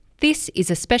This is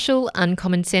a special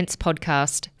Uncommon Sense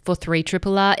podcast for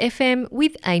 3RRR FM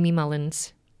with Amy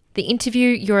Mullins. The interview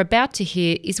you're about to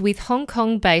hear is with Hong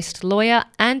Kong-based lawyer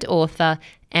and author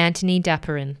Antony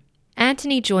Dapiran.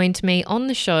 Antony joined me on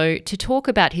the show to talk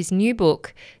about his new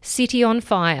book, City on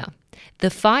Fire: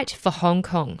 The Fight for Hong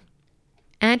Kong.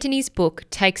 Antony's book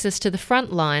takes us to the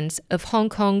front lines of Hong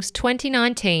Kong's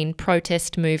 2019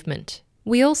 protest movement.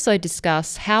 We also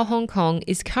discuss how Hong Kong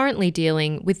is currently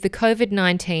dealing with the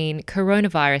COVID-19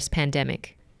 coronavirus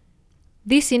pandemic.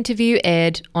 This interview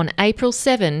aired on April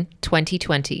 7,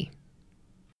 2020.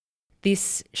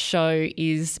 This show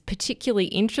is particularly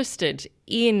interested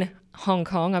in Hong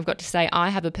Kong. I've got to say I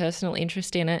have a personal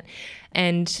interest in it,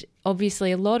 and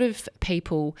obviously a lot of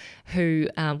people who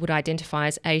would identify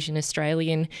as Asian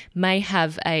Australian may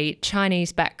have a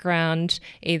Chinese background,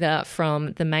 either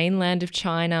from the mainland of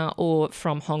China or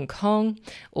from Hong Kong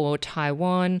or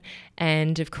Taiwan.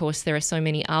 And of course, there are so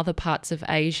many other parts of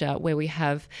Asia where we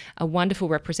have a wonderful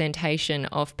representation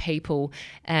of people.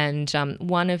 And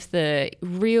one of the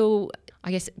real,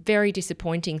 very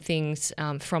disappointing things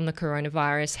from the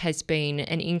coronavirus has been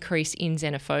an increase in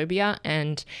xenophobia,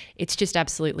 and it's just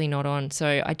absolutely not on.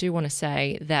 So I do want to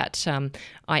say that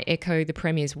I echo the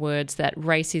Premier's words that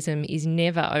racism is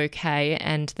never okay,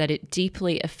 and that it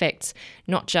deeply affects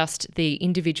not just the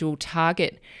individual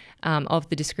target of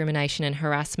the discrimination and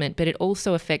harassment, but it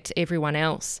also affects everyone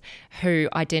else who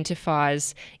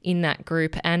identifies in that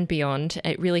group and beyond.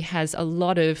 It really has a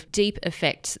lot of deep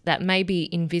effects that may be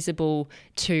invisible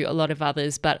to a lot of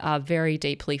others, but are very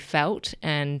deeply felt,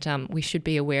 and we should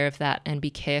be aware of that and be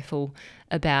careful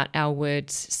about our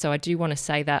words. So I do want to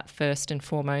say that first and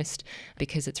foremost,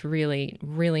 because it's really,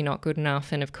 really not good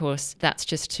enough. And of course, that's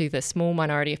just to the small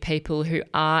minority of people who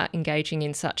are engaging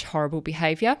in such horrible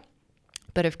behaviour.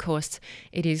 But of course,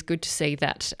 it is good to see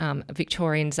that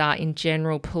Victorians are in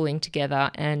general pulling together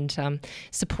and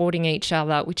supporting each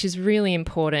other, which is really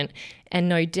important. And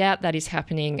no doubt that is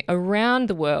happening around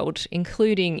the world,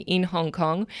 including in Hong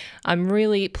Kong. I'm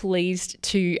really pleased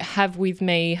to have with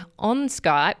me on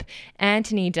Skype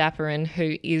Antony Dapiran,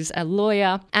 who is a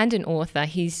lawyer and an author.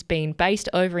 He's been based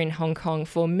over in Hong Kong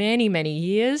for many, many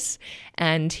years,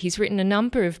 and he's written a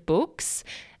number of books.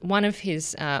 One of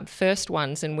his first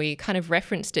ones, and we kind of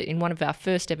referenced it in one of our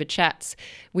first ever chats,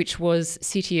 which was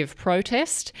City of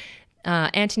Protest.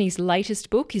 Antony's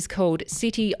latest book is called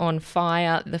City on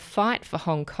Fire: The Fight for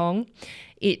Hong Kong.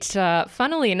 It,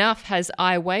 funnily enough, has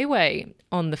Ai Weiwei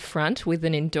on the front with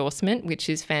an endorsement, which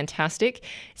is fantastic,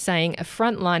 saying a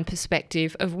frontline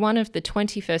perspective of one of the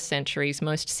 21st century's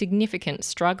most significant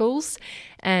struggles.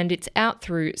 And it's out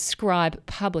through Scribe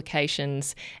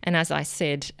Publications. And as I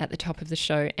said at the top of the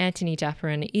show, Antony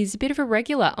Dapiran is a bit of a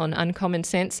regular on Uncommon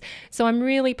Sense. So I'm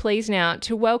really pleased now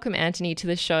to welcome Antony to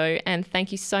the show, and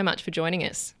thank you so much for joining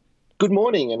us. Good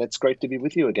morning, and it's great to be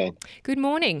with you again. Good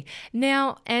morning.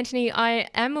 Now, Antony, I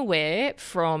am aware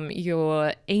from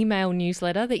your email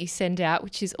newsletter that you send out,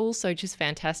 which is also just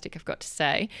fantastic, I've got to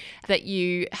say, that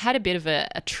you had a bit of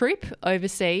a trip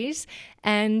overseas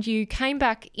and you came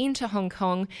back into Hong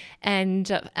Kong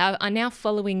and are now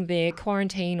following their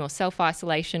quarantine or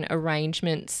self-isolation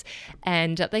arrangements,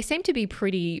 and they seem to be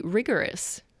pretty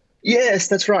rigorous. Yes,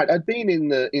 that's right. I'd been in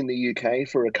the UK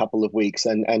for a couple of weeks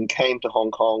and came to Hong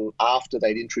Kong after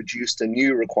they'd introduced a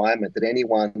new requirement that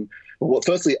anyone, well,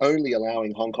 firstly, only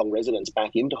allowing Hong Kong residents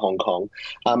back into Hong Kong,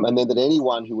 and then that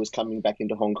anyone who was coming back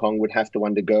into Hong Kong would have to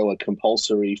undergo a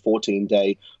compulsory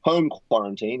 14-day home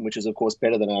quarantine, which is, of course,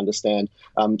 better than I understand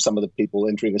some of the people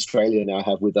entering Australia now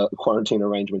have with quarantine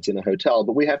arrangements in a hotel.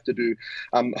 But we have to do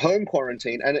home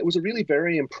quarantine, and it was a really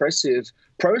very impressive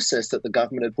process that the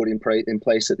government had put in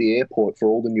place at the airport for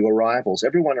all the new arrivals.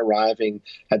 Everyone arriving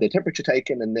had their temperature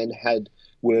taken and then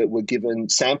were given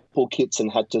sample kits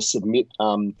and had to submit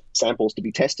samples to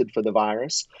be tested for the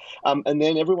virus. And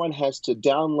then everyone has to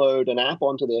download an app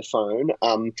onto their phone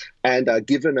and are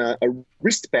given a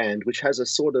wristband, which has a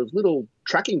sort of little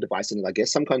tracking device in it, I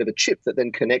guess, some kind of a chip that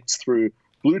then connects through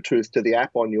Bluetooth to the app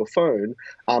on your phone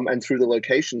and through the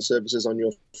location services on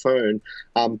your phone,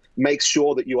 makes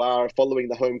sure that you are following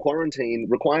the home quarantine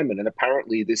requirement. And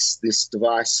apparently this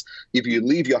device, if you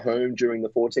leave your home during the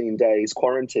 14 days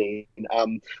quarantine,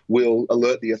 will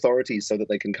alert the authorities so that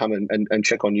they can come and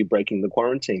check on you breaking the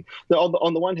quarantine. Now,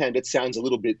 on the one hand, it sounds a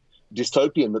little bit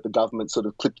dystopian that the government sort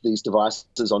of clipped these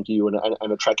devices onto you and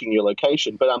are tracking your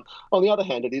location. But on the other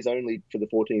hand, it is only for the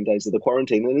 14 days of the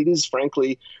quarantine. And it is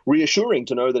frankly reassuring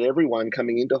to know that everyone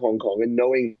coming into Hong Kong and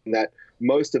knowing that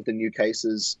most of the new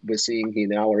cases we're seeing here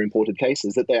now are imported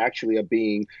cases, that they actually are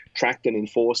being tracked and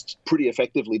enforced pretty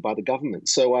effectively by the government.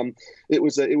 So it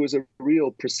was a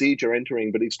real procedure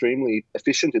entering, but extremely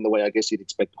efficient in the way I guess you'd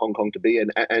expect Hong Kong to be,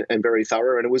 and very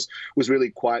thorough. And it was really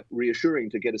quite reassuring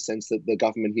to get a sense that the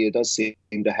government here does seem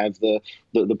to have the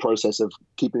process of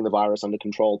keeping the virus under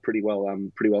control pretty well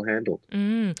handled.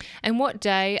 And what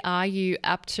day are you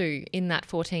up to in that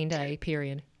 14-day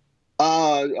period?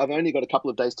 I've only got a couple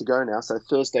of days to go now, so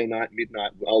Thursday night,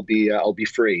 midnight, I'll be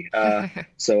free.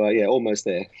 So almost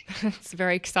there. It's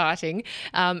very exciting.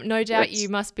 No doubt you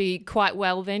must be quite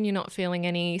well then. You're not feeling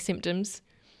any symptoms?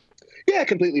 Yeah,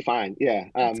 completely fine. Yeah,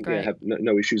 That's great. I have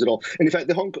no issues at all. And in fact,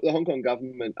 the Hong Kong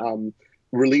government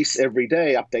release every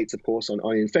day updates, of course, on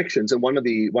infections. And one of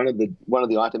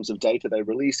the items of data they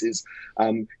release is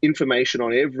information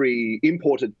on every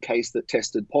imported case that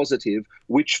tested positive,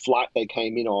 which flight they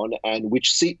came in on, and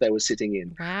which seat they were sitting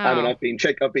in. Wow. And I've been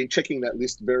checking that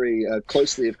list very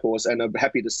closely, of course, and I'm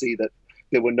happy to see that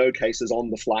there were no cases on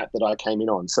the flight that I came in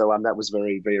on. So that was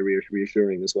very, very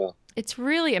reassuring as well. It's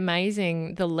really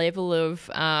amazing the level of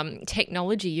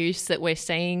technology use that we're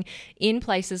seeing in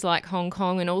places like Hong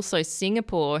Kong and also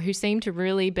Singapore, who seem to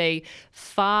really be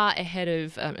far ahead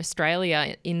of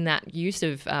Australia in that use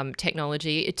of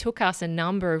technology. It took us a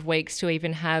number of weeks to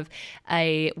even have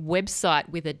a website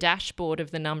with a dashboard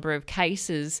of the number of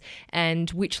cases and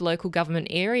which local government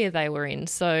area they were in.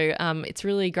 So it's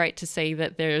really great to see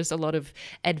that there's a lot of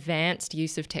advanced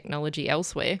use of technology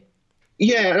elsewhere.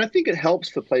 Yeah, and I think it helps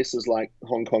for places like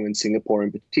Hong Kong and Singapore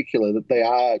in particular that they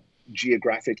are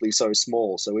geographically so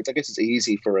small. So I guess it's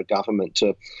easy for a government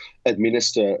to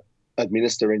administer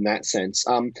in that sense.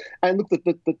 And look,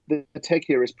 the tech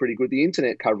here is pretty good. The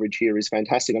internet coverage here is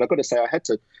fantastic. And I've got to say, I had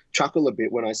to chuckle a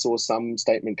bit when I saw some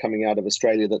statement coming out of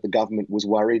Australia that the government was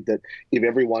worried that if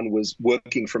everyone was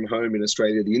working from home in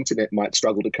Australia, the internet might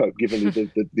struggle to cope, given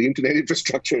the internet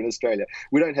infrastructure in Australia.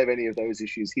 We don't have any of those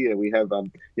issues here. We have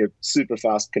super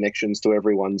fast connections to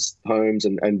everyone's homes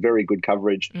and very good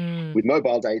coverage with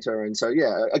mobile data. And so,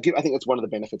 I think that's one of the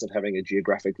benefits of having a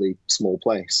geographically small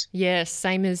place. Yes,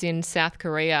 same as in South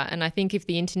Korea. And I think if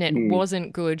the internet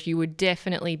wasn't good, you would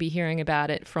definitely be hearing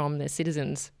about it from the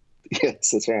citizens. Yes,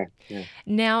 that's right. Yeah.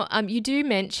 Now, you do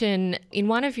mention in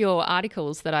one of your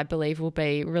articles that I believe will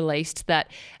be released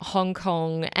that Hong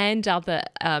Kong and other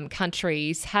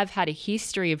countries have had a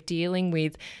history of dealing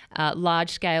with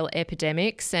large-scale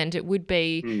epidemics, and it would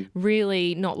be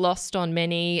really not lost on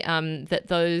many that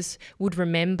those would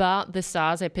remember the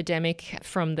SARS epidemic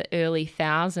from the early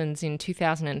thousands in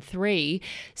 2003.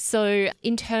 So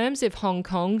in terms of Hong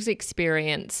Kong's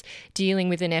experience dealing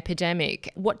with an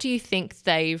epidemic, what do you think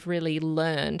they've really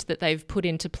learned that they've put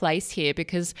into place here?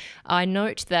 Because I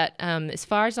note that as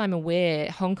far as I'm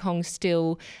aware, Hong Kong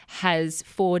still has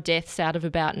 4 deaths out of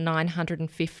about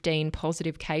 915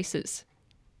 positive cases.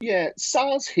 Yeah,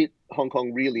 SARS hit Hong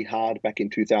Kong really hard back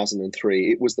in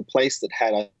 2003. It was the place that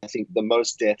had, I think, the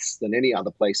most deaths than any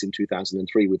other place in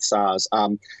 2003 with SARS,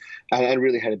 and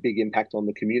really had a big impact on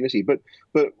the community. But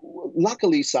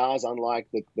luckily, SARS, unlike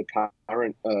the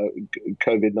current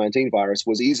COVID-19 virus,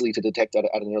 was easily to detect at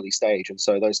an early stage. And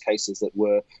so those cases that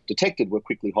were detected were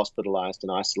quickly hospitalized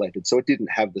and isolated. So it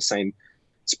didn't have the same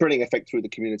spreading effect through the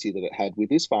community that it had with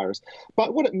this virus.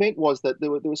 But what it meant was that there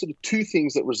were sort of 2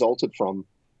 things that resulted from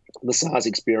the SARS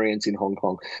experience in Hong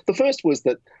Kong. The first was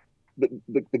that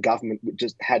the government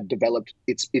just had developed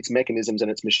its mechanisms and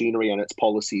its machinery and its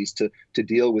policies to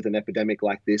deal with an epidemic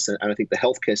like this. And I think the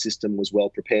healthcare system was well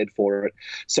prepared for it,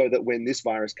 so that when this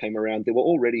virus came around, there were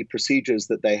already procedures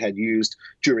that they had used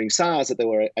during SARS that they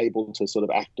were able to sort of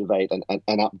activate and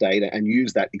update and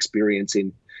use that experience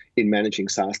in managing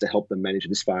SARS to help them manage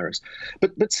this virus.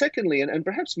 But secondly, and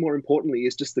perhaps more importantly,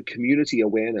 is just the community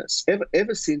awareness.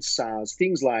 Ever since SARS,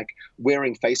 things like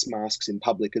wearing face masks in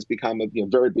public has become a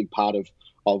very big part of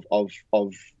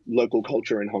local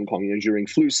culture in Hong Kong. During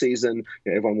flu season,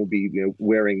 everyone will be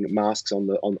wearing masks on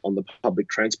the public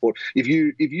transport. If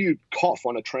you cough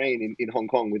on a train in Hong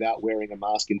Kong without wearing a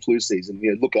mask in flu season,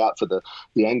 look out for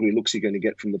the angry looks you're going to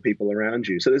get from the people around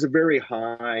you. So there's a very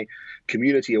high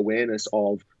community awareness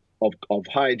of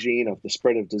hygiene, of the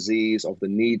spread of disease, of the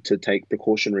need to take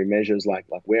precautionary measures like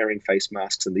wearing face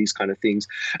masks and these kind of things.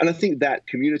 And I think that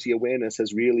community awareness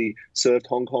has really served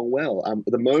Hong Kong well.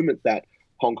 The moment that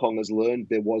Hong Kong has learned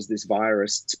there was this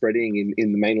virus spreading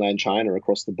in the mainland China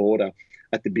across the border,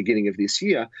 at the beginning of this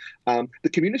year, the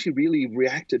community really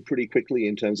reacted pretty quickly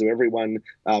in terms of everyone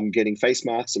getting face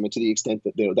masks. I mean, to the extent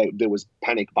that there was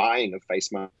panic buying of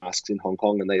face masks in Hong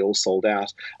Kong, and they all sold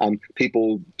out.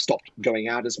 People stopped going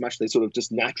out as much. They sort of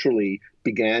just naturally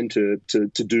began to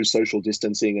do social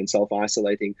distancing and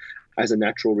self-isolating as a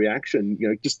natural reaction,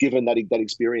 just given that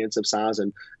experience of SARS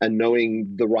and knowing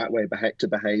the right way to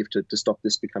behave to stop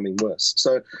this becoming worse.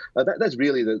 So that's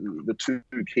really the two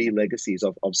key legacies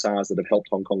of SARS that have helped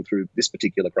Hong Kong through this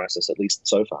particular crisis, at least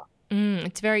so far.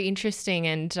 It's very interesting.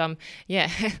 And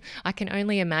I can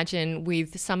only imagine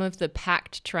with some of the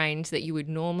packed trains that you would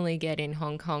normally get in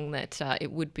Hong Kong that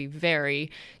it would be very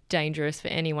dangerous for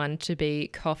anyone to be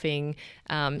coughing,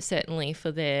 certainly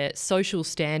for their social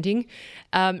standing.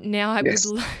 Now,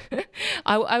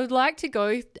 I would like to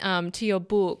go to your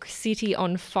book, City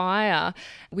on Fire,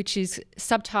 which is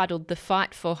subtitled The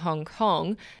Fight for Hong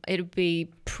Kong. It would be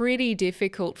pretty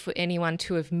difficult for anyone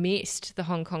to have missed the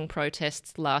Hong Kong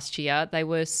protests last year. They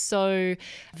were so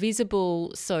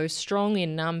visible, so strong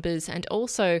in numbers, and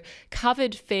also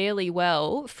covered fairly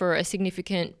well for a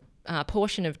significant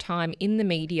portion of time in the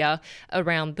media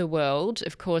around the world,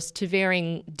 of course, to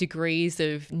varying degrees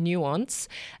of nuance.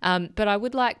 But I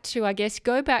would like to, I guess,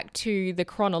 go back to the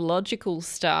chronological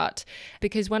start,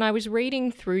 because when I was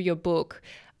reading through your book,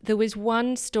 there was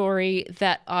one story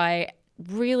that I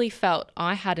really felt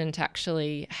I hadn't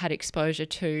actually had exposure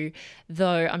to,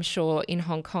 though I'm sure in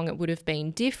Hong Kong it would have been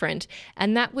different.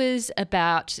 And that was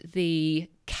about the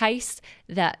case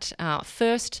that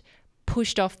first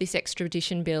pushed off this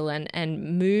extradition bill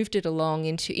and moved it along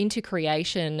into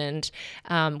creation and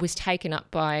was taken up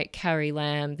by Carrie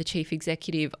Lam, the chief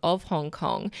executive of Hong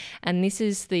Kong. And this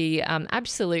is the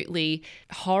absolutely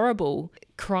horrible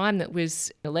crime that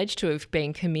was alleged to have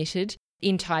been committed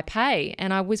in Taipei.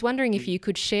 And I was wondering if you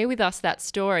could share with us that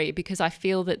story, because I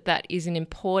feel that that is an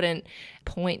important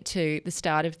point to the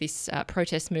start of this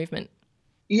protest movement.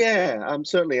 Yeah,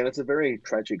 certainly, and it's a very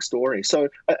tragic story. So,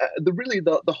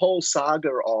 the whole saga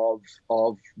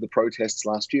of the protests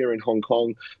last year in Hong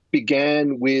Kong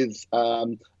began with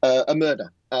a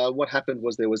murder. What happened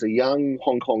was there was a young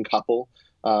Hong Kong couple,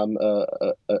 a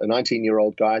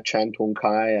 19-year-old guy, Chan Tung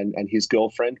Kai, and his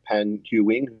girlfriend, Pan Hu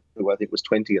Wing, who I think was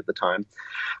 20 at the time.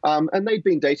 And they'd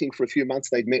been dating for a few months.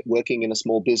 They'd met working in a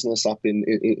small business up in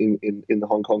the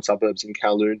Hong Kong suburbs in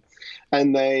Kowloon.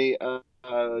 And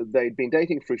they'd been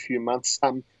dating for a few months.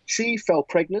 She fell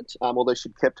pregnant, although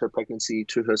she'd kept her pregnancy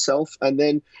to herself. And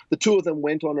then the two of them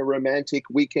went on a romantic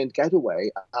weekend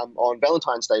getaway on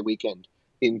Valentine's Day weekend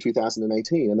in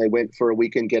 2018, and they went for a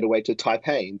weekend getaway to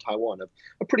Taipei in Taiwan,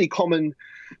 a pretty common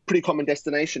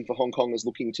destination for Hong Kongers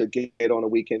looking to get on a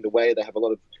weekend away. They have a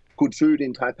lot of good food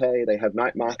in Taipei. They have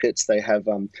night markets. They have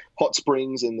hot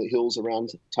springs in the hills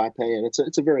around Taipei, and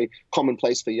it's a very common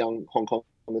place for young Hong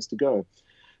Kongers to go.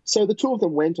 So the two of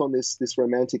them went on this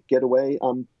romantic getaway.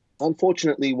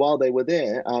 Unfortunately, while they were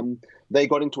there, they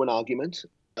got into an argument.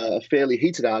 A fairly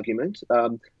heated argument.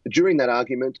 During that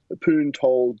argument, Poon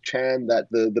told Chan that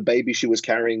the baby she was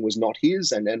carrying was not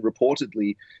his, and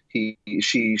reportedly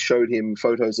she showed him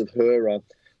photos of her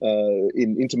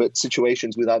in intimate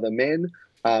situations with other men,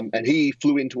 and he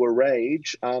flew into a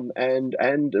rage and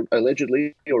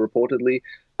allegedly or reportedly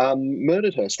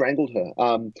murdered her, strangled her.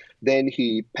 Then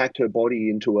he packed her body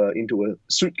into a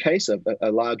suitcase,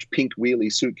 a large pink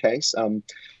wheelie suitcase.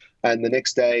 And the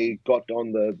next day got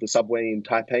on the subway in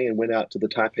Taipei and went out to the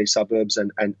Taipei suburbs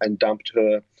and dumped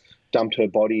her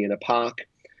body in a park,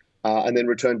 and then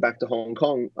returned back to Hong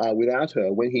Kong without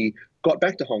her. When he got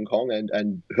back to Hong Kong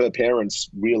and her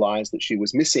parents realized that she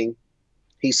was missing,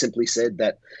 he simply said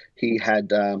that they'd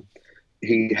had a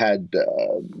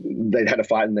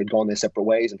fight and they'd gone their separate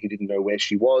ways and he didn't know where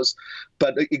she was.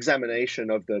 But examination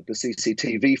of the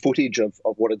CCTV footage of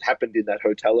what had happened in that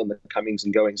hotel and the comings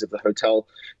and goings of the hotel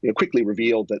quickly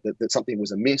revealed that something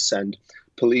was amiss, and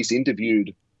police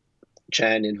interviewed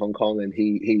Chan in Hong Kong, and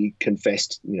he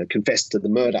confessed to the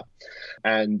murder.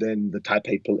 And then the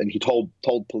Taipei and he told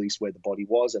police where the body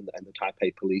was, and the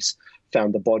Taipei police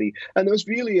found the body. And there was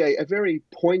really a very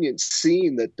poignant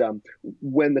scene that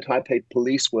when the Taipei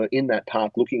police were in that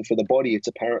park looking for the body, it's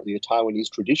apparently a Taiwanese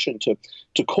tradition to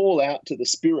call out to the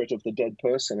spirit of the dead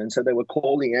person. And so they were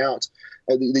calling out,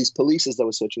 these police, as they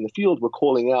were searching the field, were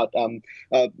calling out,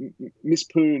 Miss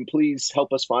Poon, please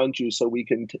help us find you so we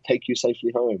can take you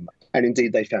safely home. And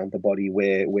indeed, they found the body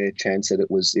where Chan said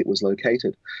it was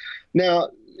located. Now,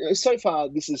 so far,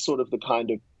 this is sort of the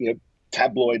kind of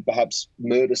tabloid, perhaps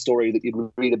murder story that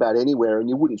you'd read about anywhere, and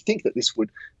you wouldn't think that this would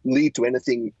lead to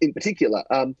anything in particular.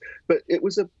 But it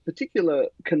was a particular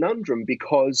conundrum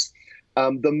because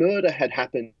the murder had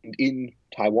happened in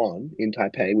Taiwan, in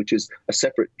Taipei, which is a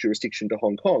separate jurisdiction to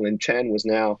Hong Kong. And Chan was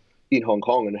now in Hong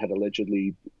Kong and had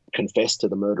allegedly confessed to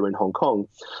the murder in Hong Kong.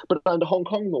 But under Hong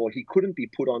Kong law, he couldn't be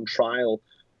put on trial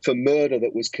for murder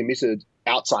that was committed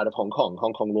outside of Hong Kong.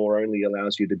 Hong Kong law only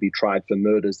allows you to be tried for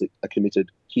murders that are committed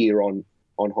here on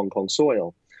Hong Kong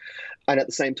soil. And at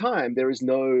the same time, there is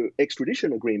no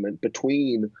extradition agreement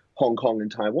between Hong Kong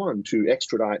and Taiwan to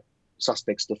extradite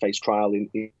suspects to face trial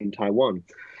in Taiwan.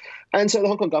 And so the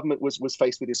Hong Kong government was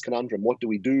faced with this conundrum. What do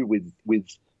we do with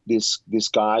this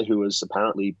guy who has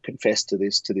apparently confessed to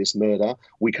this murder?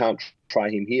 We can't try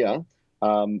him here.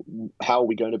 How are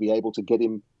we going to be able to get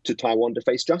him to Taiwan to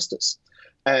face justice?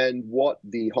 And what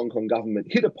the Hong Kong government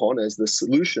hit upon as the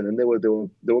solution, and there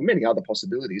were many other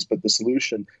possibilities, but the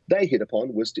solution they hit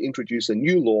upon was to introduce a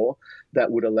new law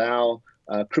that would allow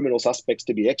criminal suspects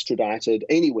to be extradited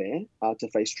anywhere to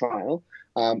face trial,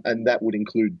 and that would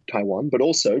include Taiwan, but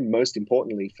also, most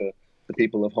importantly for the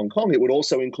people of Hong Kong, it would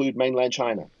also include mainland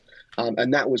China.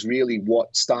 And that was really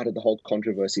what started the whole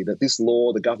controversy, that this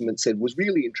law, the government said, was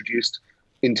really introduced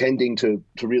intending to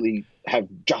really have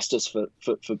justice for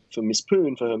Miss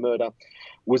Poon for her murder,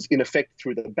 was in effect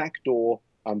through the back door,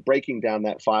 breaking down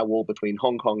that firewall between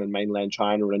Hong Kong and mainland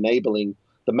China, enabling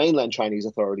the mainland Chinese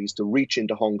authorities to reach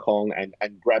into Hong Kong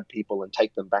and grab people and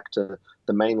take them back to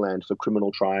the mainland for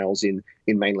criminal trials in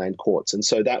mainland courts. And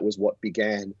so that was what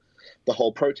began the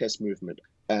whole protest movement,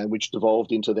 which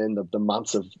devolved into then the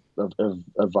months of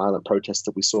violent protests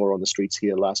that we saw on the streets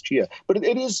here last year. But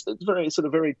it is a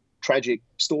very tragic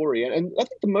story. And I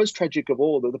think the most tragic of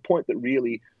all, the point that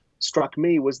really struck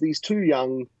me, was these two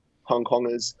young Hong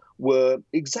Kongers were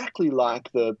exactly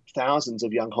like the thousands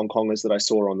of young Hong Kongers that I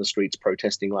saw on the streets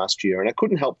protesting last year. And I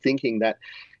couldn't help thinking that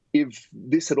if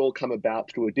this had all come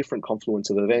about through a different confluence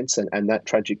of events and that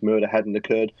tragic murder hadn't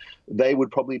occurred, they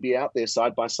would probably be out there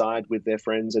side by side with their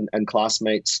friends and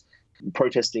classmates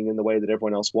protesting in the way that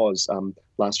everyone else was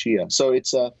last year. So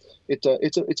it's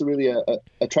really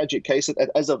a tragic case.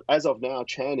 As of now,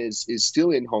 Chan is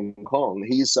still in Hong Kong.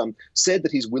 He's said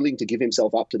that he's willing to give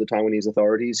himself up to the Taiwanese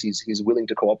authorities. He's willing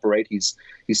to cooperate.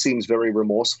 He seems very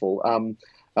remorseful.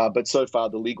 But so far,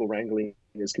 the legal wrangling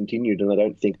has continued, and I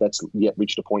don't think that's yet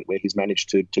reached a point where he's managed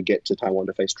to get to Taiwan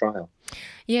to face trial.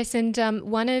 Yes, and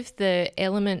one of the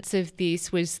elements of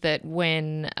this was that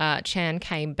when Chan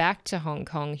came back to Hong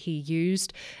Kong, he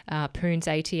used Poon's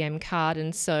ATM card,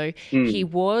 and so he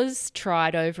was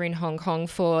tried over in Hong Kong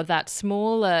for that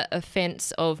smaller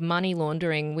offence of money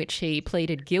laundering, which he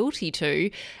pleaded guilty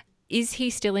to. Is he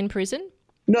still in prison?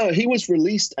 No, he was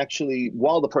released actually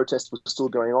while the protest was still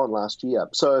going on last year.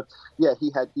 So yeah,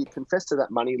 he confessed to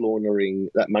that money laundering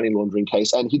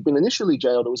case, and he'd been initially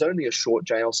jailed. It was only a short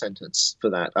jail sentence for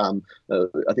that,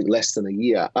 I think less than a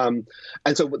year. And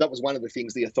so that was one of the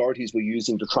things the authorities were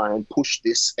using to try and push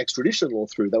this extradition law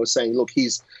through. They were saying, look,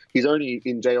 he's only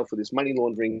in jail for this money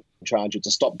laundering charge. It's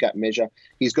a stopgap measure.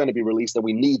 He's going to be released, and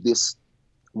we need this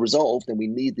resolved, and we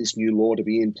need this new law to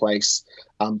be in place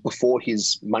before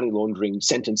his money laundering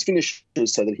sentence finishes,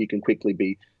 so that he can quickly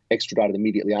be extradited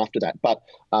immediately after that. But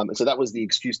so that was the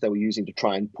excuse they were using to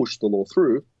try and push the law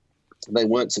through. They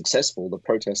weren't successful. The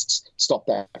protests stopped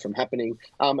that from happening,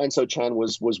 and so Chan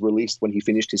was released when he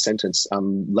finished his sentence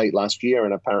late last year,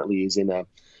 and apparently is in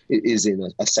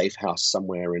a safe house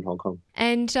somewhere in Hong Kong.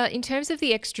 And in terms of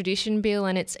the extradition bill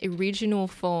and its original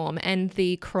form and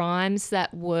the crimes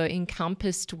that were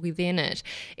encompassed within it,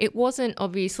 it wasn't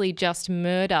obviously just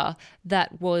murder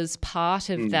that was part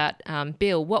of that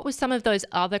bill. What were some of those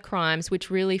other crimes which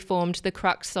really formed the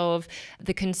crux of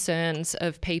the concerns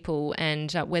of people,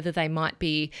 and whether they might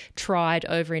be tried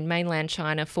over in mainland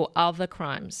China for other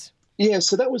crimes? Yeah,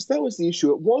 so that was the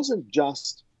issue. It wasn't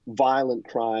just violent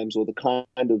crimes or the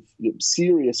kind of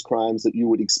serious crimes that you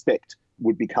would expect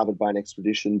would be covered by an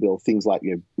extradition bill, things like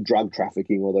drug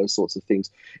trafficking or those sorts of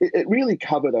things. It really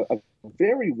covered a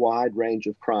very wide range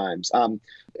of crimes.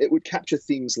 It would capture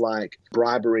things like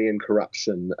bribery and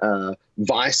corruption,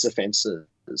 vice offences,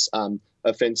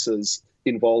 offences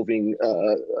involving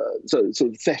sort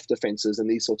of theft offences and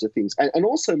these sorts of things. And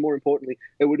also, more importantly,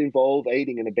 it would involve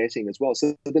aiding and abetting as well.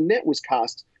 So the net was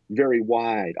cast very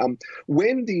wide.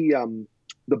 When the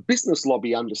business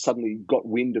lobby suddenly got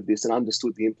wind of this and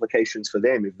understood the implications for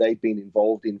them if they'd been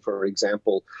involved in, for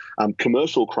example,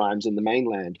 commercial crimes in the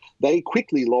mainland, they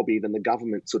quickly lobbied, and the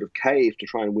government sort of caved to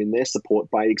try and win their support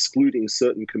by excluding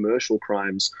certain commercial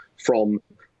crimes from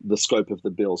the scope of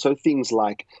the bill. So things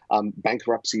like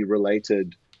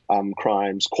bankruptcy-related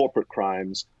crimes, corporate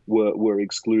crimes were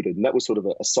excluded, and that was sort of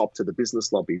a sop to the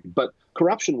business lobby. But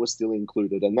corruption was still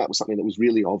included, and that was something that was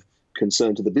really of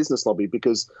concern to the business lobby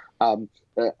because,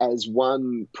 as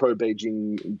one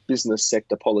pro-Beijing business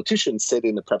sector politician said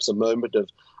in perhaps a moment of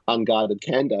unguarded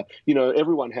candor,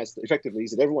 everyone has to, effectively, he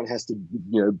said, everyone has to,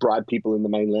 bribe people in the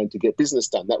mainland to get business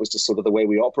done. That was just sort of the way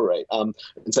we operate. And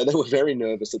so they were very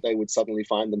nervous that they would suddenly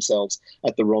find themselves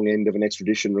at the wrong end of an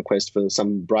extradition request for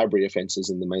some bribery offences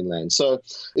in the mainland. So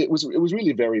it was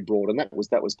really very broad, and that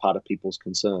was part of people's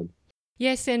concern.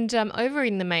 Yes, and over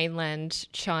in the mainland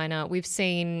China, we've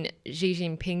seen Xi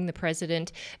Jinping, the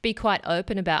president, be quite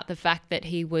open about the fact that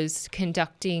he was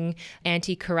conducting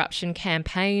anti-corruption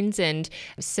campaigns and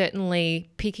certainly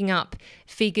picking up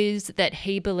figures that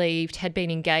he believed had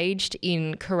been engaged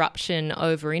in corruption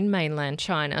over in mainland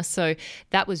China. So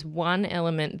that was one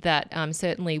element that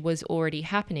certainly was already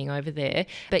happening over there.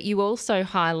 But you also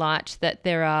highlight that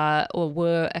there are or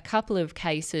were a couple of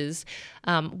cases,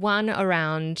 one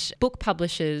around book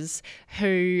publishers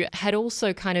who had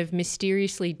also kind of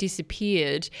mysteriously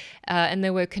disappeared, and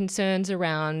there were concerns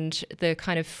around the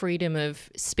kind of freedom of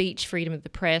speech, freedom of the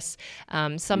press.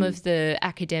 Some of the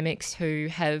academics who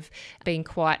have been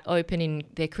quite open in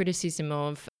their criticism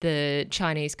of the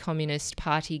Chinese Communist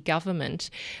Party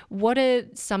government. What are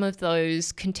some of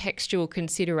those contextual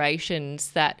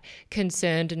considerations that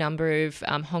concerned a number of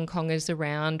Hong Kongers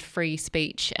around free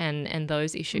speech and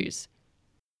those issues?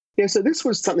 Yeah, so this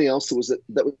was something else that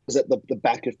was at the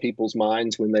back of people's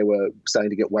minds when they were starting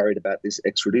to get worried about this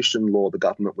extradition law the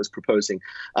government was proposing.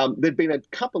 There'd been a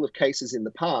couple of cases in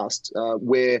the past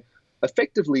where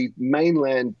effectively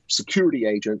mainland security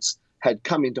agents had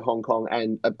come into Hong Kong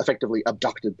and effectively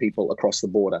abducted people across the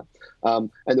border. And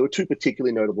there were two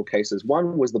particularly notable cases.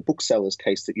 One was the booksellers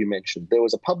case that you mentioned. There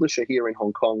was a publisher here in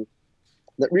Hong Kong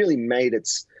that really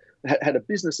had a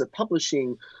business of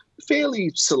publishing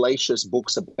fairly salacious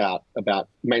books about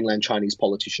mainland Chinese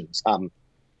politicians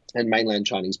and mainland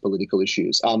Chinese political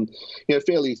issues.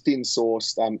 Fairly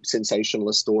thin-sourced,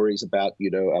 sensationalist stories about,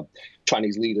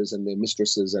 Chinese leaders and their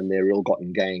mistresses and their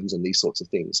ill-gotten gains and these sorts of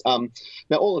things.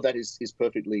 Now, all of that is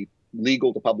perfectly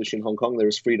legal to publish in Hong Kong. There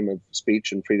is freedom of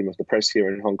speech and freedom of the press here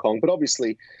in Hong Kong. But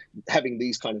obviously, having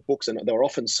these kind of books, and they were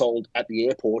often sold at the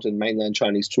airport, and mainland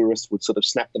Chinese tourists would sort of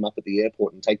snap them up at the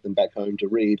airport and take them back home to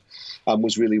read,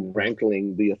 was really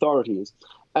rankling the authorities.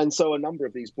 And so a number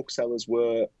of these booksellers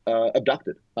were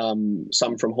abducted,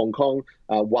 some from Hong Kong,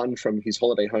 one from his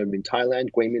holiday home in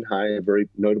Thailand, Gui Minhai, a very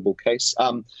notable case.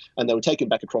 And they were taken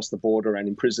back across the border and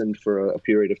imprisoned for a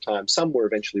period of time. Some were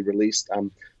eventually released.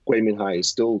 Gui Minhai is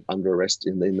still under arrest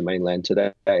in the mainland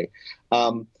today.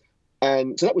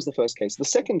 And so that was the first case. The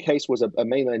second case was a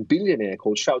mainland billionaire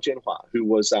called Xiao Jianhua, who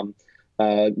was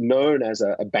known as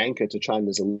a banker to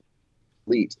China's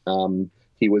elite.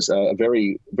 He was a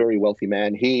very, very wealthy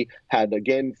man. He had,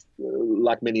 again,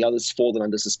 like many others, fallen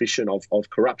under suspicion of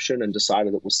corruption and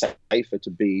decided it was safer to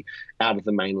be out of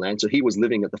the mainland. So he was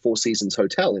living at the Four Seasons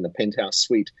Hotel in a penthouse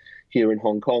suite here in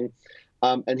Hong Kong.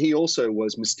 And he also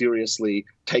was mysteriously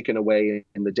taken away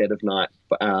in the dead of night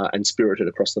and spirited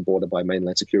across the border by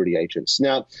mainland security agents.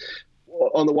 Now,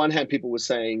 on the one hand, people were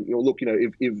saying, look,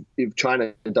 if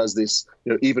China does this,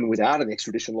 even without an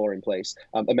extradition law in place,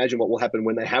 imagine what will happen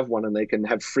when they have one and they can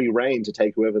have free rein to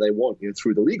take whoever they want,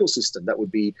 through the legal system. That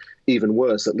would be even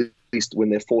worse. At least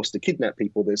when they're forced to kidnap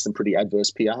people, there's some pretty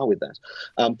adverse PR with that.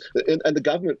 And the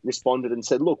government responded and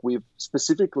said, look, we've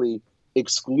specifically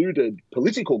excluded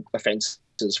political offences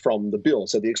from the bill.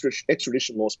 So the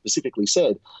extradition law specifically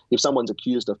said if someone's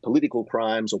accused of political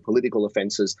crimes or political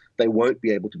offences, they won't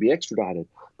be able to be extradited.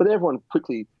 But everyone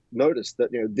quickly noticed that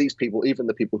these people, even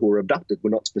the people who were abducted, were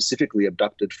not specifically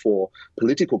abducted for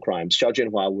political crimes. Xiao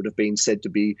Jianhua would have been said to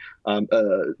be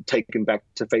taken back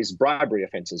to face bribery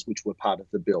offences, which were part of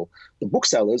the bill. The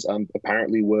booksellers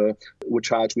apparently were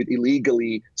charged with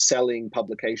illegally selling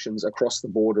publications across the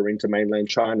border into mainland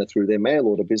China through their mail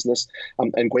order business.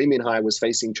 And Gui Minhai was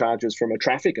facing charges from a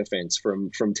traffic offence from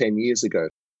 10 years ago.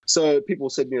 So people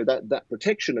said, that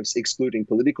protection of excluding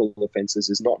political offences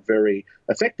is not very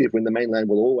effective when the mainland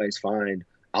will always find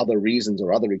other reasons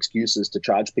or other excuses to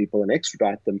charge people and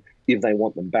extradite them if they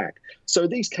want them back. So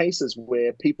these cases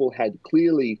where people had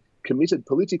clearly committed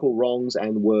political wrongs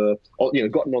and were,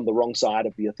 gotten on the wrong side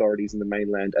of the authorities in the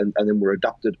mainland and then were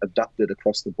abducted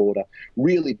across the border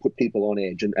really put people on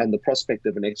edge. And the prospect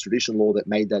of an extradition law that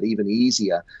made that even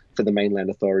easier for the mainland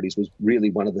authorities was really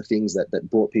one of the things that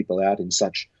brought people out in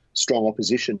such strong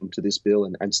opposition to this bill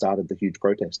and started the huge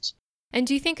protests. And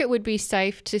do you think it would be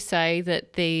safe to say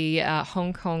that the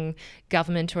Hong Kong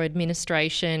government or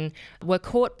administration were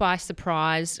caught by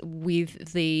surprise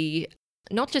with the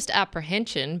not just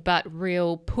apprehension, but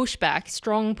real pushback,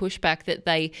 strong pushback that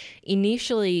they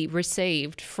initially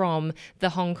received from the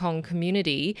Hong Kong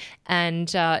community.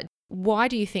 And why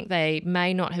do you think they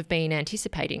may not have been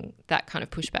anticipating that kind of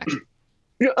pushback?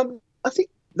 I think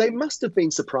they must have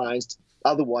been surprised.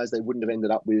 Otherwise, they wouldn't have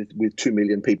ended up with 2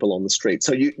 million people on the street.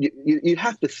 So you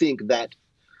have to think that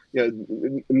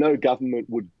no government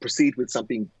would proceed with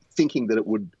something thinking that it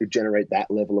would generate that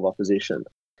level of opposition.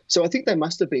 So I think they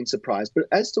must have been surprised. But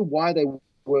as to why they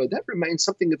were, that remains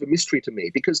something of a mystery to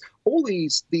me, because all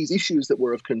these issues that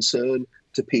were of concern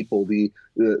to people, the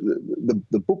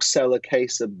bookseller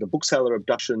case of the bookseller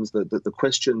abductions, the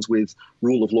questions with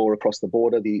rule of law across the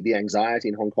border, the anxiety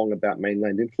in Hong Kong about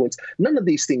mainland influence, none of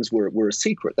these things were a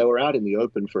secret. They were out in the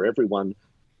open for everyone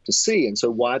to see. And so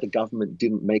why the government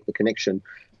didn't make the connection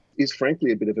is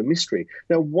frankly a bit of a mystery.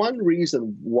 Now, one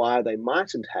reason why they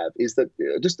mightn't have is that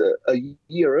just a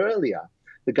year earlier,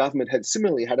 the government had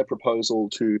similarly had a proposal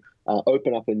to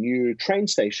open up a new train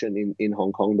station in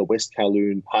Hong Kong, the West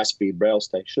Kowloon high-speed rail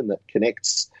station that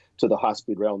connects to the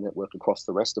high-speed rail network across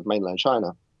the rest of mainland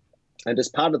China. And as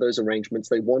part of those arrangements,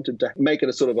 they wanted to make it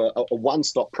a sort of a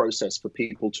one-stop process for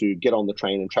people to get on the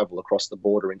train and travel across the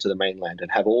border into the mainland and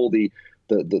have all the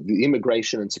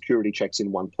immigration and security checks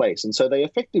in one place. And so they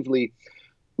effectively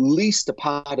leased a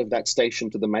part of that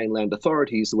station to the mainland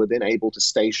authorities, who were then able to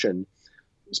station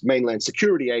mainland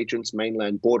security agents,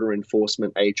 mainland border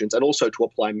enforcement agents, and also to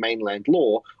apply mainland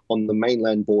law on the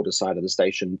mainland border side of the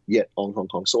station, yet on Hong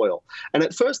Kong soil. And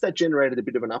at first that generated a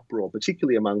bit of an uproar,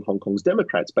 particularly among Hong Kong's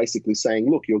Democrats, basically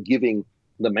saying, look, you're giving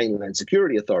the mainland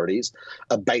security authorities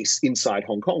a base inside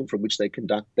Hong Can from which they can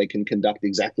conduct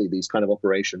exactly these kind of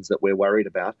operations that we're worried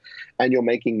about, and you're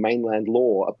making mainland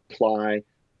law apply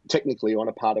technically on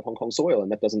a part of Hong Kong soil,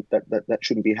 and that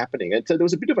shouldn't be happening. And so there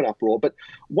was a bit of an uproar, but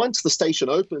once the station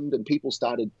opened and people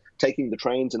started taking the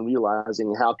trains and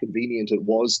realizing how convenient it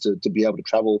was to be able to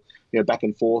travel, back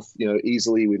and forth,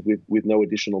 easily with no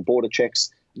additional border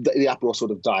checks, the uproar sort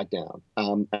of died down.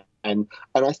 And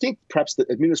I think perhaps the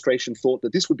administration thought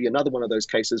that this would be another one of those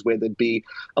cases where there'd be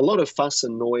a lot of fuss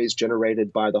and noise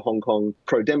generated by the Hong Kong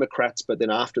pro-democrats, but then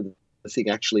after the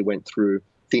thing actually went through,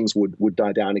 things would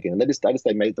die down again. And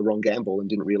they made the wrong gamble and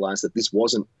didn't realize that this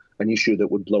wasn't an issue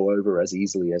that would blow over as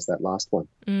easily as that last one.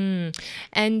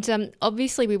 And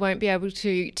obviously we won't be able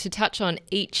to touch on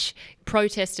each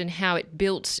protest and how it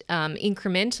built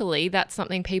incrementally. That's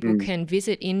something people can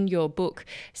visit in your book,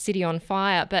 City on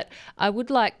Fire. But I would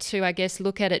like to, I guess,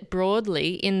 look at it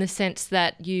broadly in the sense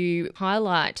that you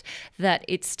highlight that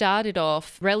it started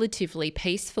off relatively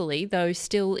peacefully, though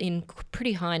still in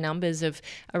pretty high numbers of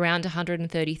around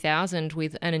 130,000,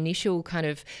 with an initial kind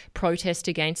of protest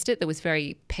against it that was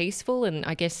very peaceful and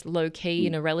I guess low-key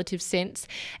in a relative sense.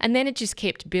 And then it just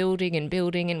kept building and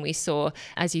building, and we saw,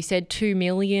 as you said, 2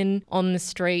 million on the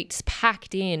streets,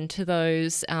 packed into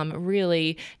those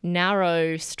really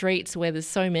narrow streets where there's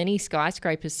so many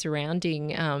skyscrapers surrounding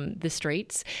the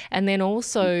streets. And then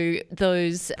also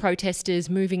those protesters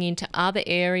moving into other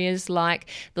areas like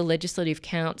the Legislative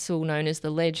Council, known as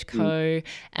the LegCo,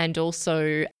 and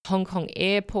also Hong Kong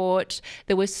Airport.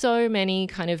 There were so many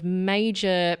kind of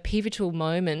major pivotal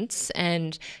moments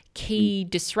and key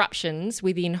disruptions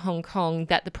within Hong Kong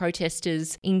that the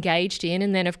protesters engaged in.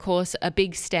 And then, of course, a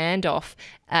big standoff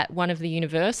at one of the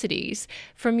universities.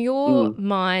 From your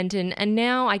mind, and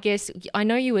now I guess, I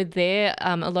know you were there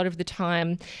a lot of the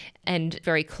time and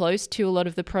very close to a lot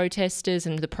of the protesters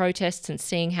and the protests and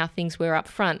seeing how things were up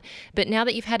front. But now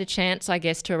that you've had a chance, I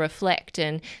guess, to reflect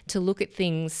and to look at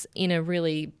things in a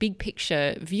really big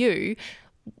picture view,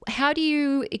 how do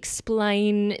you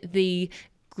explain the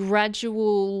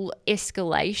gradual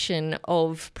escalation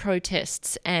of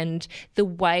protests and the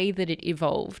way that it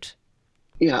evolved?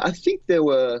 Yeah, I think there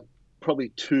were probably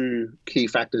two key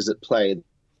factors at play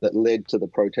that led to the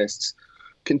protests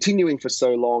continuing for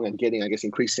so long and getting, I guess,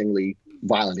 increasingly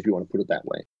violent, if you want to put it that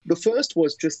way. The first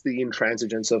was just the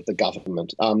intransigence of the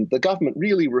government. The government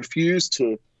really refused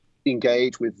to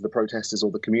engage with the protesters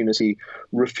or the community,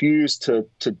 refused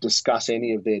to discuss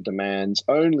any of their demands,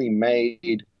 only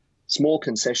made small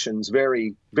concessions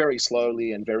very, very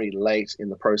slowly and very late in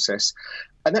the process.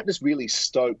 And that just really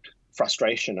stoked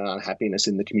frustration and unhappiness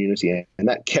in the community. And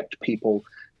that kept people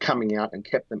coming out and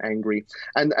kept them angry.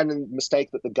 And a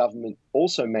mistake that the government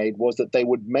also made was that they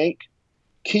would make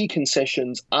key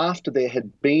concessions after there had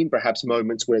been perhaps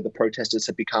moments where the protesters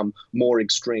had become more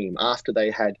extreme, after they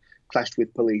had clashed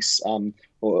with police,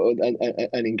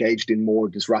 and engaged in more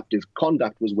disruptive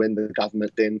conduct was when the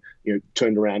government then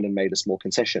turned around and made a small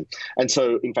concession. And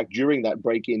so, in fact, during that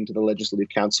break into the Legislative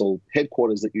Council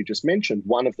headquarters that you just mentioned,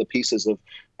 one of the pieces of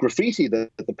graffiti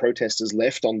that the protesters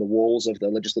left on the walls of the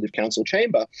Legislative Council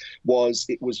chamber was,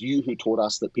 "It was you who taught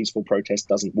us that peaceful protest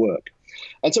doesn't work."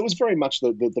 And so it was very much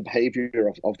the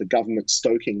behavior of the government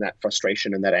stoking that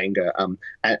frustration and that anger,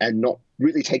 and not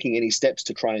really taking any steps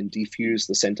to try and defuse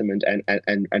the sentiment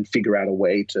and figure out a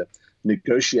way to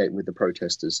negotiate with the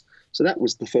protesters. So that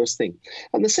was the first thing.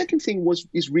 And the second thing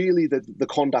is really the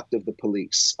conduct of the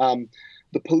police.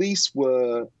 The police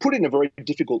were put in a very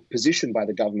difficult position by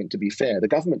the government, to be fair. The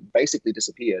government basically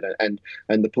disappeared, and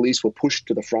the police were pushed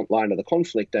to the front line of the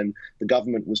conflict, and the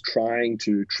government was trying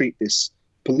to treat this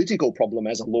political problem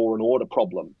as a law and order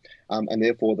problem. And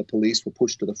therefore, the police were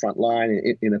pushed to the front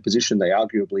line in a position they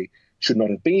arguably should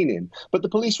not have been in. But the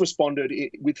police responded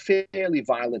with fairly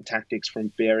violent tactics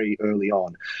from very early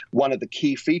on. One of the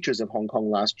key features of Hong Kong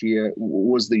last year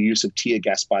was the use of tear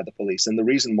gas by the police. And the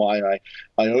reason why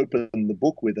I opened the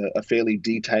book with a fairly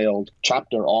detailed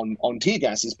chapter on tear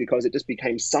gas is because it just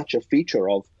became such a feature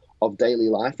of daily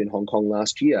life in Hong Kong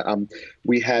last year.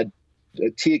 We had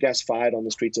tear gas fired on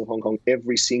the streets of Hong Kong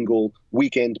every single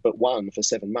weekend but one for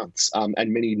 7 months, and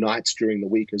many nights during the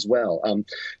week as well.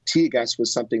 Tear gas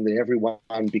was something that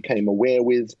everyone became aware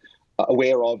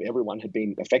of. Everyone had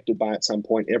been affected by it at some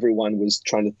point. Everyone was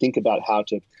trying to think about how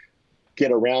to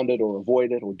get around it or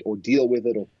avoid it or deal with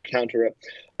it or counter it.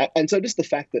 And so just the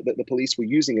fact that the police were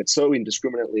using it so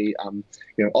indiscriminately,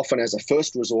 often as a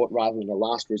first resort rather than a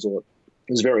last resort,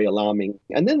 was very alarming.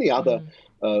 And then the other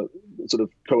sort of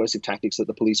coercive tactics that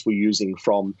the police were using,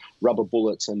 from rubber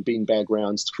bullets and beanbag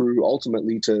rounds through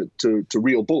ultimately to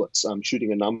real bullets,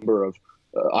 shooting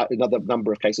another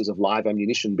number of cases of live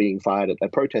ammunition being fired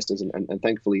at protesters, and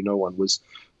thankfully no one was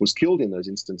killed in those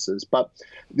instances. But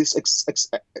this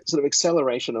sort of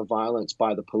acceleration of violence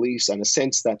by the police, and a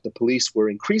sense that the police were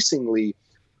increasingly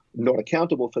not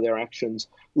accountable for their actions,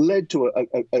 led to,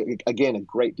 again, a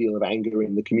great deal of anger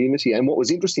in the community. And what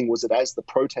was interesting was that as the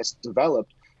protests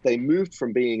developed, they moved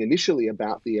from being initially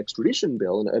about the extradition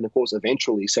bill, and of course,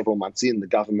 eventually, several months in, the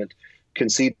government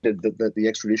conceded that the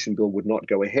extradition bill would not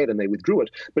go ahead and they withdrew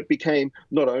it, but became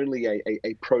not only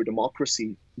a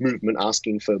pro-democracy movement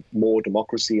asking for more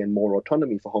democracy and more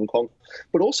autonomy for Hong Kong,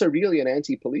 but also really an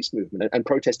anti-police movement and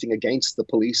protesting against the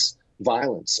police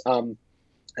violence.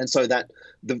 And so that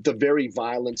the very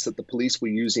violence that the police were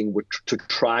using to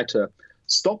try to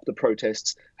stop the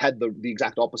protests had the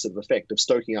exact opposite effect of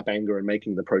stoking up anger and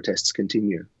making the protests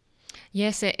continue.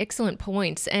 Yes, excellent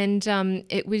points. And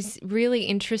it was really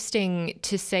interesting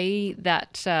to see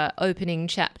that opening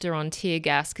chapter on tear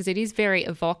gas, because it is very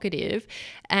evocative.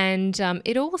 And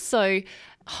it also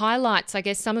highlights, I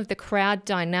guess, some of the crowd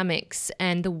dynamics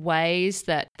and the ways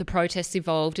that the protests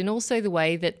evolved, and also the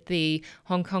way that the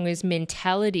Hong Kongers'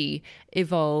 mentality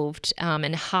evolved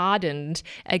and hardened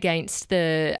against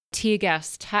the tear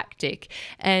gas tactic.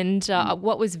 And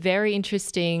what was very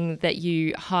interesting that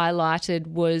you highlighted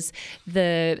was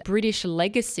the British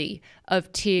legacy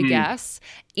of tear gas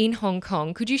in Hong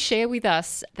Kong. Could you share with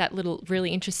us that little really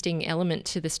interesting element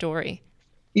to the story?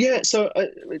 Yeah, so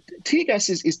tear gas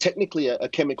is technically a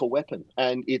chemical weapon,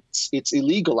 and it's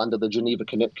illegal under the Geneva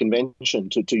Convention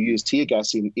to use tear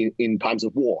gas in times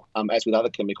of war, as with other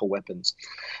chemical weapons.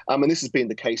 And this has been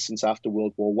the case since after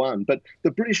World War One. But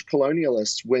the British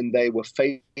colonialists, when they were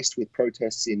faced with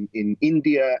protests in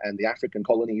India and the African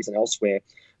colonies and elsewhere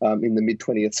in the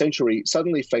mid-20th century,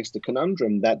 suddenly faced a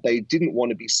conundrum that they didn't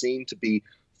want to be seen to be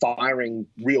firing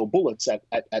real bullets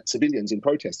at civilians in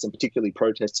protests, and particularly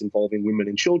protests involving women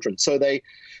and children. So they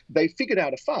figured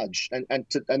out a fudge, and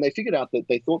they figured out that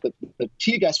they thought that the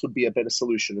tear gas would be a better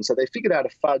solution. And so they figured out a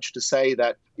fudge to say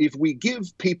that if we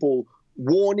give people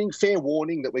fair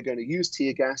warning that we're going to use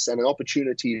tear gas and an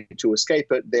opportunity to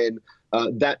escape it, then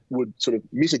that would sort of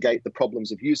mitigate the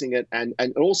problems of using it. And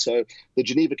also, the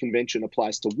Geneva Convention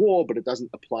applies to war, but it doesn't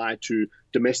apply to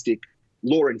domestic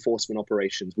law enforcement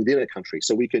operations within a country.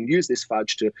 So we can use this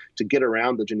fudge to get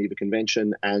around the Geneva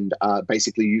Convention and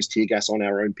basically use tear gas on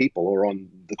our own people, or on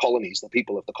the colonies, the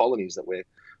people of the colonies that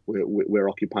we're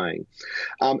occupying.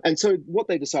 And so what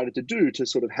they decided to do to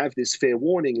sort of have this fair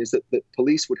warning is that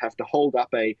police would have to hold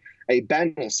up a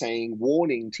banner saying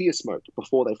 "warning tear smoke"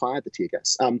 before they fired the tear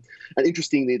gas. And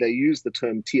interestingly, they used the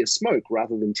term tear smoke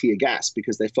rather than tear gas,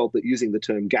 because they felt that using the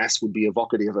term gas would be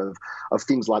evocative of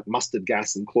things like mustard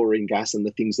gas and chlorine gas and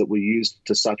the things that were used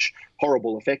to such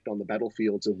horrible effect on the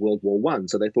battlefields of World War One.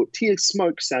 So they thought tear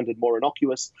smoke sounded more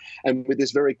innocuous, and with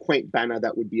this very quaint banner,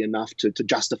 that would be enough to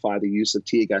justify the use of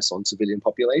tear gas on civilian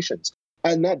populations.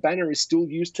 And that banner is still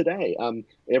used today.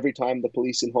 Every time the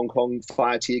police in Hong Kong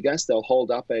fire tear gas, they'll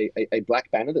hold up a black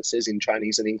banner that says in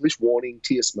Chinese and English, "Warning,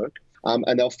 tear smoke,"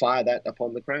 and they'll fire that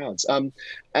upon the crowds. And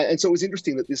so it was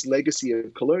interesting that this legacy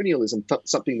of colonialism,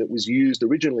 something that was used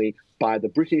originally by the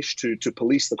British to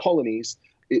police the colonies,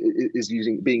 is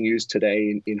being used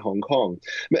today in Hong Kong.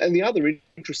 And the other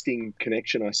interesting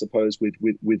connection, I suppose, with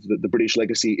the British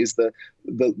legacy is the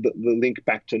link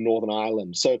back to Northern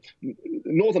Ireland. So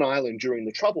Northern Ireland during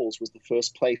the Troubles was the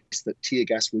first place that tear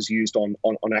gas was used on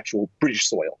actual British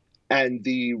soil. And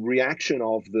the reaction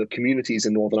of the communities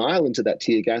in Northern Ireland to that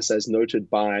tear gas, as noted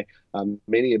by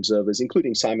many observers,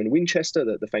 including Simon Winchester,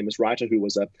 the famous writer who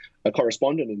was a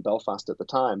correspondent in Belfast at the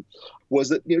time, was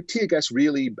that tear gas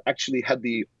really actually had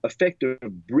the effect of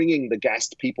bringing the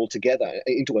gassed people together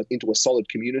into a solid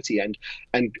community and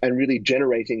really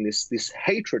generating this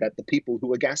hatred at the people who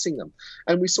were gassing them.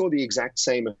 And we saw the exact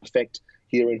same effect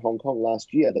here in Hong Kong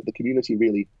last year, that the community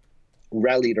really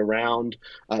rallied around,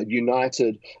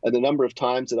 united, and the number of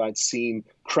times that I'd seen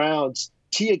crowds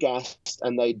tear gassed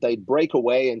and they'd break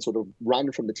away and sort of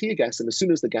run from the tear gas, and as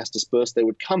soon as the gas dispersed, they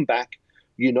would come back,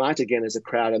 unite again as a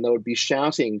crowd, and they would be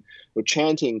shouting or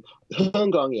chanting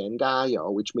 "Hong Kong Yan Ga Yo,"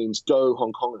 which means "Go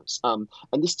Hong Kongers."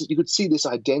 And this, you could see this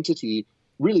identity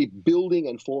really building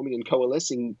and forming and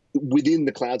coalescing within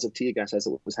the clouds of tear gas as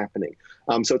it was happening.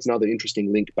 So it's another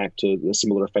interesting link back to the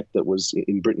similar effect that was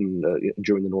in Britain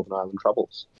during the Northern Ireland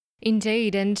Troubles.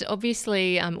 Indeed, and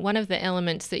obviously one of the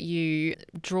elements that you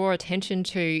draw attention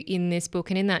to in this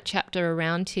book and in that chapter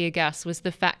around tear gas was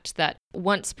the fact that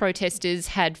once protesters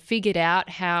had figured out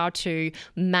how to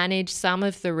manage some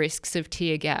of the risks of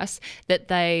tear gas, that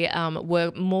they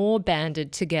were more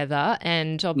banded together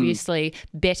and obviously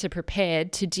better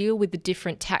prepared to deal with the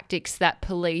different tactics that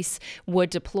police were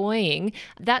deploying.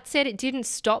 That said, it didn't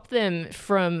stop them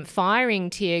from firing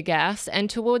tear gas, and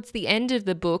towards the end of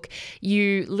the book,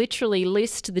 you literally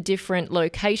list the different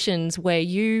locations where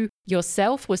you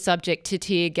yourself were subject to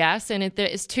tear gas, and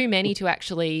there's too many to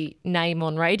actually name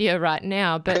on radio right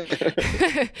now, but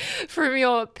from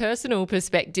your personal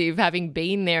perspective, having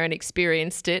been there and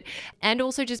experienced it, and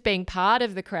also just being part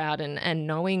of the crowd and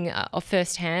knowing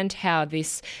firsthand how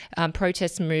this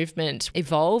protest movement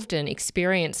evolved and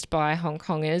experienced by Hong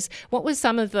Kongers, what were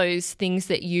some of those things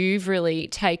that you've really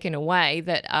taken away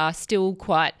that are still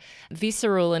quite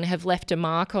visceral and have left a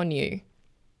mark on you?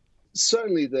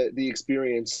 Certainly the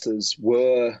experiences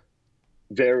were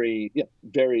very,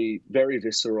 very, very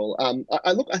visceral.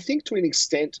 I think to an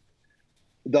extent,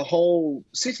 the whole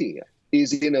city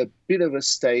is in a bit of a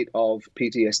state of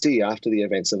PTSD after the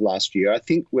events of last year. I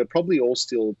think we're probably all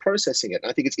still processing it. And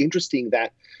I think it's interesting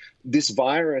that this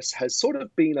virus has sort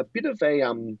of been a bit of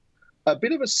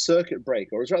a circuit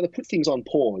breaker, or rather put things on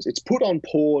pause. It's put on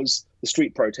pause the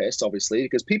street protests, obviously,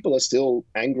 because people are still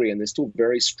angry and there's still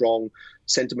very strong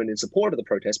sentiment in support of the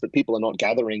protest, but people are not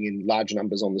gathering in large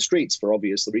numbers on the streets for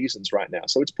obvious reasons right now.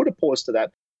 So it's put a pause to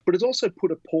that, but it's also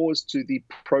put a pause to the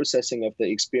processing of the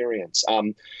experience.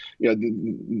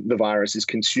 The virus is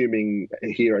consuming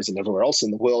here, as in everywhere else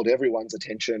in the world, everyone's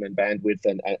attention and bandwidth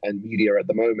and media at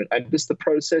the moment. And just the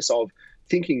process of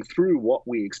thinking through what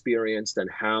we experienced and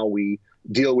how we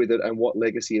deal with it and what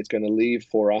legacy it's going to leave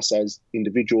for us as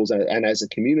individuals and as a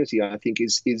community, I think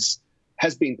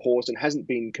has been paused and hasn't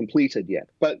been completed yet.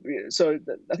 But so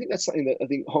I think that's something that I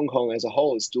think Hong Kong as a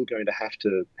whole is still going to have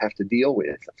to deal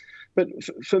with. But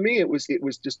for me, it was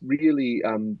just really,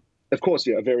 of course,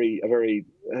 a very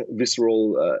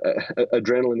visceral,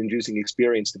 adrenaline-inducing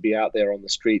experience to be out there on the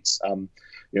streets,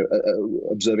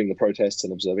 observing the protests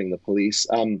and observing the police.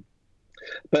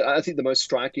 But I think the most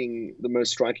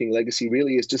striking legacy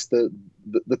really is just the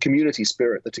community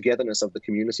spirit, the togetherness of the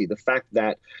community, the fact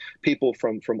that people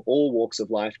from all walks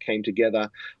of life came together,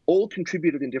 all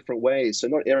contributed in different ways. So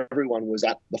not everyone was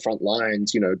at the front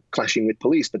lines, clashing with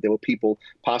police, but there were people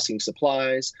passing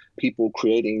supplies, people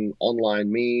creating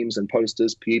online memes and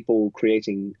posters, people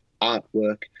creating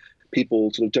artwork,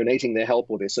 people sort of donating their help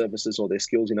or their services or their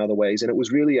skills in other ways. And it was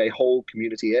really a whole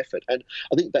community effort. And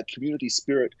I think that community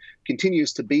spirit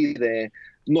continues to be there,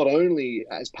 not only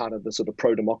as part of the sort of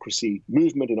pro-democracy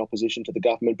movement in opposition to the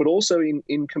government, but also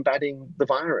in combating the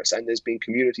virus. And there's been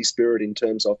community spirit in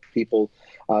terms of people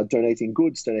donating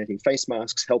goods, donating face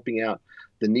masks, helping out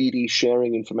the needy,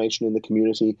 sharing information in the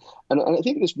community. And I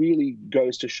think this really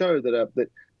goes to show that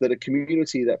a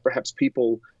community that perhaps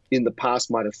people in the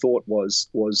past might have thought was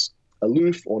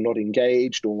aloof or not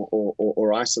engaged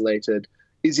or isolated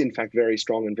is in fact very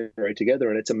strong and very together.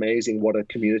 And it's amazing what a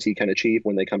community can achieve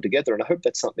when they come together. And I hope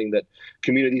that's something that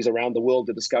communities around the world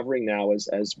are discovering now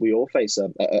as we all face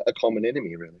a common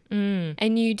enemy, really.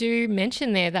 And you do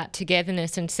mention there that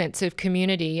togetherness and sense of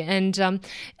community. And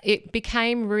it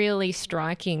became really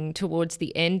striking towards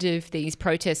the end of these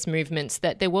protest movements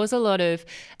that there was a lot of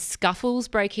scuffles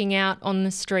breaking out on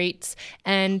the streets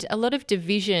and a lot of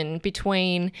division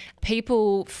between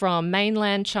people from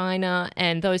mainland China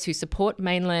and those who support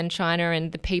mainland China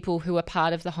and the people who are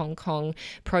part of the Hong Kong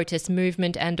protest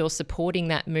movement and or supporting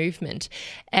that movement.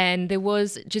 And there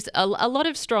was just a lot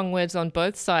of strong words on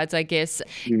both sides, I guess,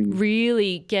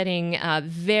 really getting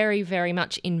very, very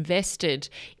much invested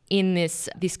in this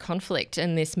conflict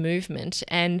and this movement.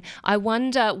 And I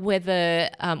wonder whether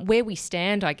where we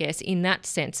stand, I guess, in that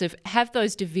sense of have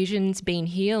those divisions been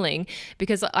healing?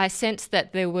 Because I sense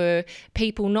that there were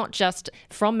people not just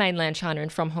from mainland China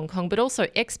and from Hong Kong, but also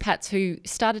expats who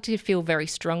started to feel very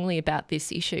strongly about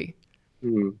this issue.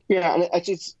 Yeah, and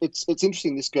it's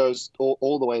interesting. This goes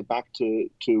all the way back to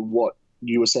what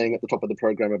you were saying at the top of the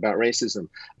program about racism.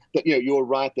 But you're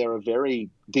right. There are very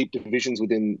deep divisions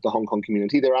within the Hong Kong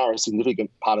community. There are a significant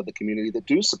part of the community that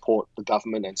do support the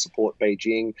government and support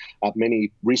Beijing.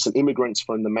 Many recent immigrants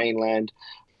from the mainland,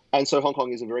 and so Hong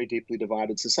Kong is a very deeply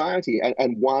divided society.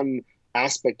 And one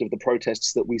aspect of the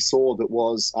protests that we saw that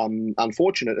was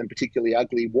unfortunate and particularly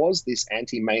ugly was this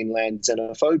anti-mainland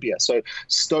xenophobia. So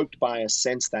stoked by a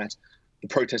sense that the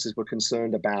protesters were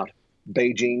concerned about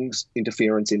Beijing's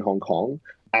interference in Hong Kong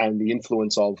and the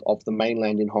influence of the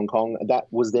mainland in Hong Kong. That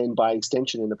was then, by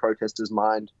extension, in the protesters'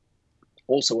 mind,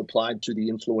 also applied to the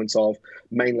influence of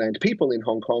mainland people in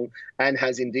Hong Kong and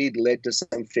has indeed led to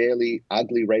some fairly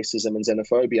ugly racism and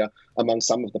xenophobia among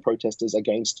some of the protesters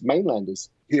against mainlanders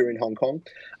here in Hong Kong.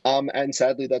 And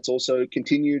sadly, that's also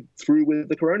continued through with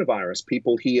the coronavirus.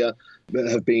 People here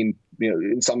have been,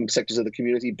 in some sectors of the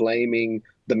community, blaming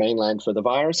the mainland for the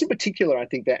virus. In particular, I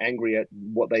think they're angry at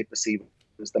what they perceive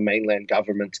as the mainland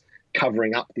government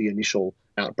covering up the initial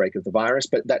outbreak of the virus.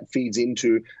 But that feeds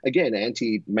into, again,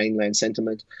 anti-mainland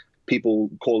sentiment,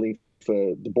 people calling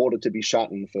for the border to be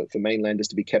shut and for mainlanders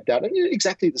to be kept out. And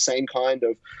exactly the same kind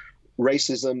of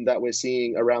racism that we're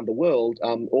seeing around the world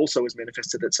also has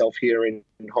manifested itself here in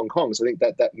Hong Kong. So I think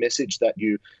that message that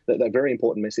very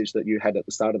important message that you had at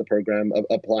the start of the program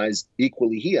applies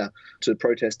equally here to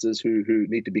protesters who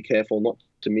need to be careful not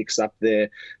to mix up their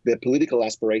political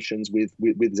aspirations with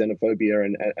xenophobia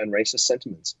and racist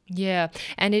sentiments. Yeah,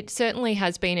 and it certainly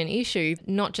has been an issue,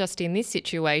 not just in this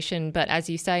situation, but as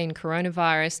you say, in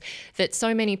coronavirus, that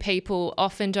so many people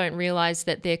often don't realise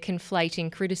that they're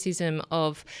conflating criticism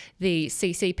of the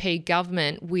CCP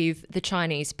government with the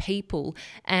Chinese people,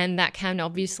 and that can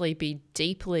obviously be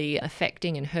deeply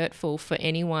affecting and hurtful for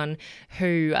anyone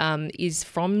who is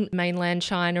from mainland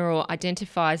China or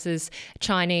identifies as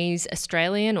Chinese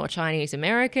Australian or Chinese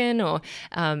American or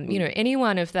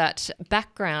anyone of that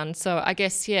background. So I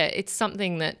guess, it's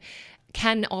something that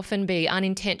can often be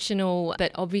unintentional,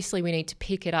 but obviously we need to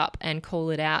pick it up and call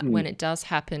it out when it does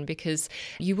happen, because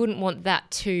you wouldn't want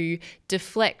that to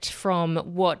deflect from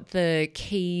what the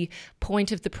key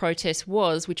point of the protest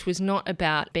was, which was not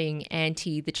about being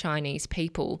anti the Chinese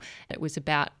people. It was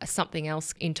about something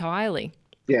else entirely.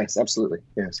 Yes, absolutely.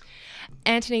 Yes.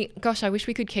 Anthony, gosh, I wish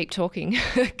we could keep talking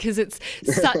because it's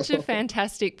such a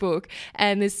fantastic book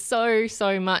and there's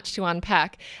so much to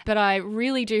unpack. But I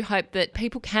really do hope that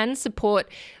people can support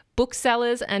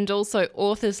booksellers and also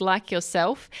authors like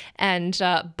yourself and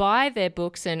buy their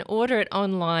books and order it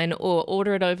online or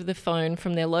order it over the phone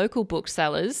from their local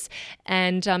booksellers.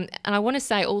 And I want to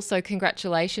say also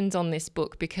congratulations on this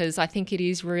book, because I think it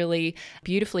is really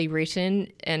beautifully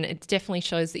written and it definitely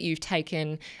shows that you've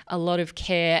taken a lot of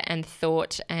care and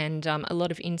thought and a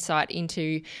lot of insight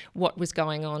into what was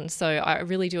going on. So I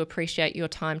really do appreciate your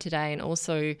time today and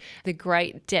also the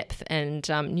great depth and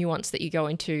nuance that you go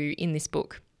into in this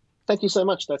book. Thank you so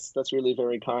much. That's really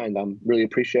very kind. Really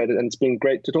appreciate it. And it's been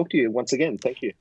great to talk to you once again. Thank you.